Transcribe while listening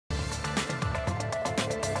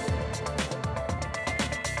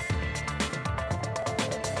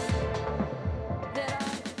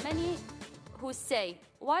say,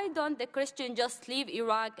 why don't the Christians just leave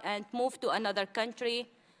Iraq and move to another country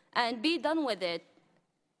and be done with it?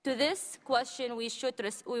 To this question,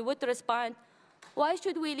 we would respond, why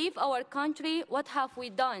should we leave our country? What have we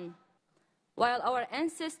done? While our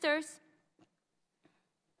ancestors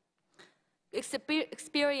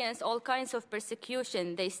experienced all kinds of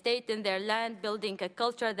persecution, they stayed in their land, building a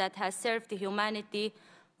culture that has served humanity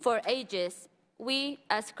for ages. We,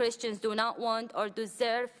 as Christians, do not want or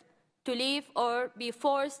deserve to leave or be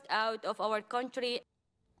forced out of our country.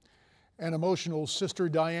 An emotional Sister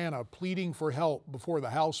Diana pleading for help before the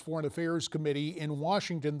House Foreign Affairs Committee in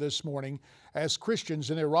Washington this morning as Christians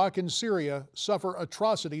in Iraq and Syria suffer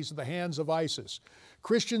atrocities at the hands of ISIS.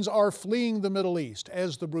 Christians are fleeing the Middle East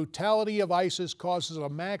as the brutality of ISIS causes a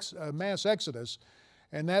mass exodus,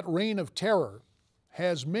 and that reign of terror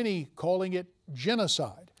has many calling it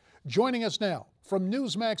genocide. Joining us now from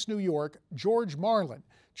Newsmax, New York, George Marlin,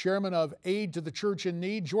 chairman of Aid to the Church in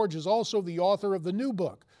Need. George is also the author of the new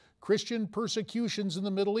book, Christian Persecutions in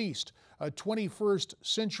the Middle East, a 21st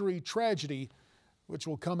Century Tragedy, which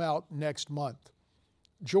will come out next month.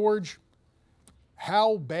 George,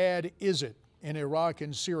 how bad is it in Iraq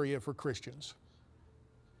and Syria for Christians?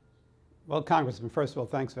 Well, Congressman, first of all,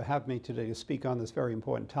 thanks for having me today to speak on this very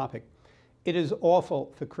important topic. It is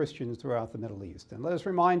awful for Christians throughout the Middle East. And let us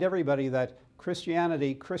remind everybody that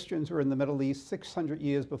Christians were in the Middle East 600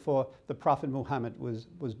 years before the Prophet Muhammad was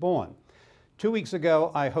born. 2 weeks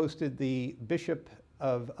ago, I hosted the Bishop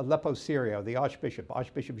of Aleppo, Syria, the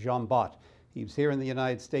Archbishop Jean Bott. He was here in the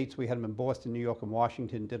United States. We had him in Boston, New York, and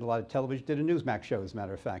Washington, did a lot of television, did a Newsmax show, as a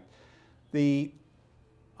matter of fact.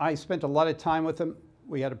 I spent a lot of time with him.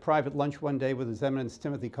 We had a private lunch one day with His Eminence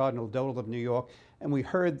Timothy Cardinal Dodal of New York, and we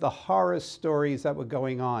heard the horror stories that were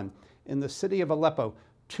going on. In the city of Aleppo,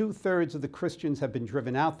 2/3 of the Christians have been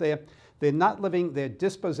driven out there. They're not living, they're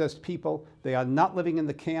dispossessed people. They are not living in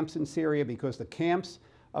the camps in Syria because the camps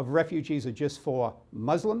of refugees are just for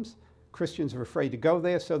Muslims. Christians are afraid to go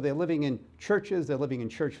there, so they're living in churches, they're living in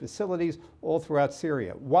church facilities all throughout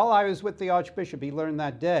Syria. While I was with the Archbishop, he learned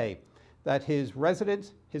that day that his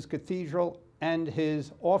residence, his cathedral, and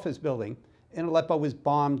his office building in Aleppo was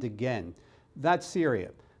bombed again. That's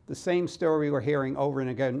Syria. The same story we're hearing over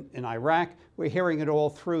and again in Iraq. We're hearing it all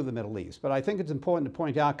through the Middle East. But I think it's important to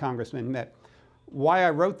point out, Congressman, that why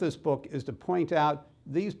I wrote this book is to point out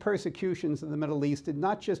these persecutions in the Middle East did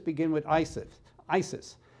not just begin with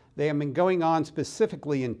ISIS. They have been going on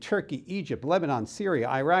specifically in Turkey, Egypt, Lebanon, Syria,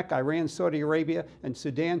 Iraq, Iran, Saudi Arabia, and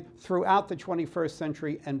Sudan throughout the 21st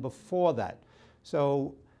century and before that.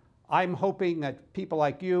 So I'm hoping that people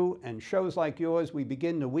like you and shows like yours, we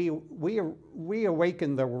begin to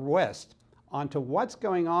reawaken the West onto what's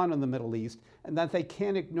going on in the Middle East and that they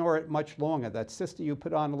can't ignore it much longer. That sister you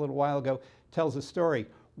put on a little while ago tells a story.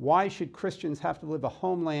 Why should Christians have to live a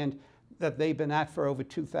homeland that they've been at for over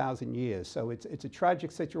 2,000 years? So it's a tragic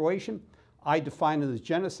situation. I define it as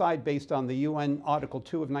genocide based on the UN Article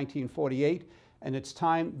 2 of 1948, and it's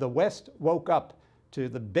time the West woke up to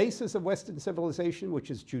the basis of Western civilization,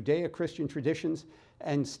 which is Judeo-Christian traditions,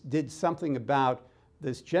 and did something about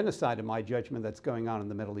this genocide, in my judgment, that's going on in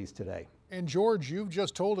the Middle East today. And George, you've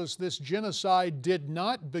just told us this genocide did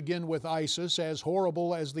not begin with ISIS, as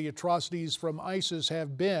horrible as the atrocities from ISIS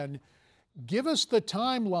have been. Give us the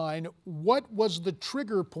timeline. What was the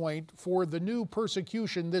trigger point for the new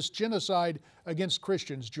persecution, this genocide against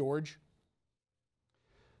Christians, George?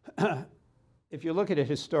 If you look at it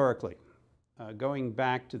historically, going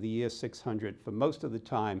back to the year 600, for most of the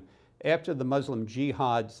time, after the Muslim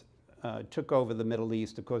jihads took over the Middle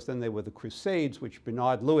East, of course, then there were the Crusades, which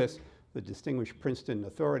Bernard Lewis, the distinguished Princeton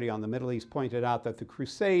authority on the Middle East, pointed out that the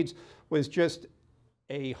Crusades was just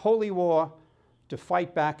a holy war to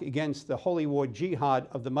fight back against the holy war jihad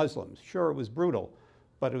of the Muslims. Sure, it was brutal,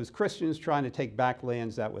 but it was Christians trying to take back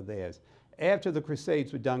lands that were theirs. After the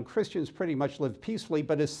Crusades were done, Christians pretty much lived peacefully,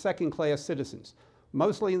 but as second-class citizens.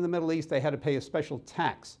 Mostly in the Middle East, they had to pay a special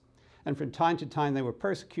tax. And from time to time, they were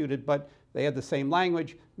persecuted, but they had the same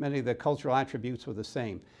language. Many of their cultural attributes were the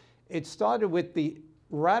same. It started with the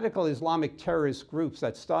radical Islamic terrorist groups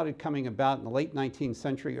that started coming about in the late 19th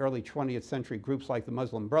century, early 20th century, groups like the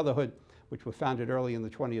Muslim Brotherhood, which were founded early in the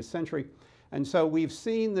 20th century. And so we've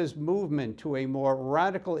seen this movement to a more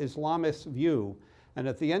radical Islamist view. And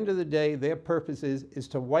at the end of the day, their purpose is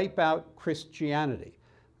to wipe out Christianity.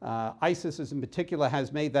 ISIS in particular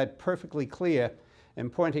has made that perfectly clear in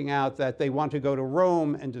pointing out that they want to go to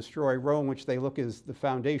Rome and destroy Rome, which they look as the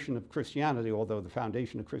foundation of Christianity, although the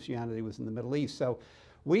foundation of Christianity was in the Middle East. So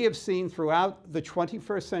we have seen throughout the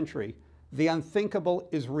 21st century, the unthinkable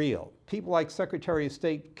is real. People like Secretary of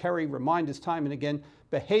State Kerry remind us time and again,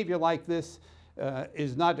 behavior like this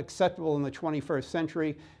is not acceptable in the 21st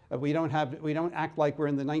century. We don't act like we're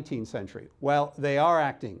in the 19th century. Well, they are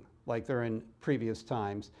acting like they're in previous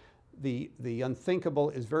times. The unthinkable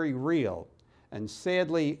is very real. And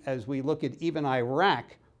sadly, as we look at even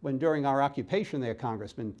Iraq, when during our occupation there,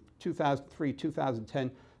 Congressman, 2003,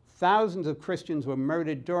 2010, thousands of Christians were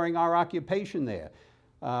murdered during our occupation there.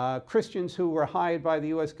 Christians who were hired by the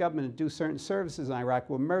U.S. government to do certain services in Iraq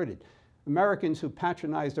were murdered. Americans who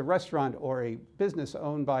patronized a restaurant or a business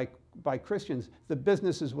owned by Christians, the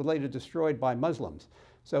businesses were later destroyed by Muslims.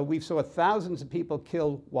 So we saw thousands of people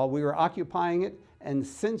killed while we were occupying it, and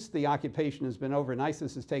since the occupation has been over and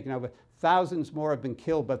ISIS has taken over, thousands more have been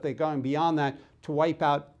killed, but they're going beyond that to wipe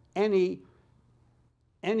out any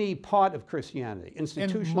part of Christianity,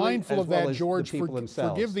 institutionally, and mindful as of well that, as George, the people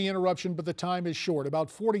themselves. Forgive the interruption, but the time is short.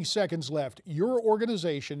 About 40 seconds left. Your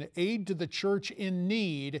organization, Aid to the Church in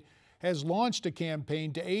Need, has launched a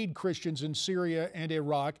campaign to aid Christians in Syria and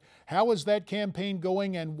Iraq. How is that campaign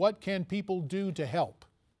going, and what can people do to help?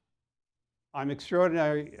 I'm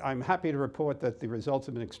happy to report that the results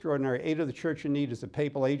have been extraordinary. Aid of the Church in Need is a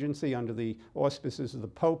papal agency under the auspices of the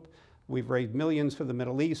Pope. We've raised millions for the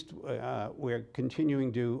Middle East. We're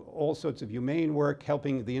continuing to do all sorts of humane work,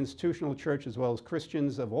 helping the institutional church as well as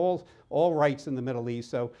Christians of all rights in the Middle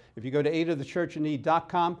East. So if you go to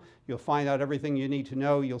aidofthechurchinneed.com, you'll find out everything you need to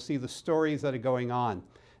know. You'll see the stories that are going on.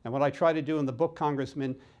 And what I try to do in the book,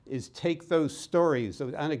 Congressman, is take those stories,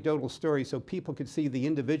 those anecdotal stories, so people could see the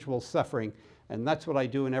individual suffering. And that's what I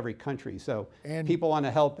do in every country. So people want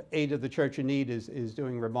to help. Aid of the Church in Need is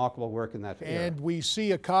doing remarkable work in that area. And we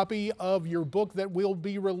see a copy of your book that will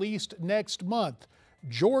be released next month.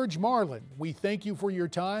 George Marlin, we thank you for your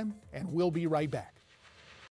time, and we'll be right back.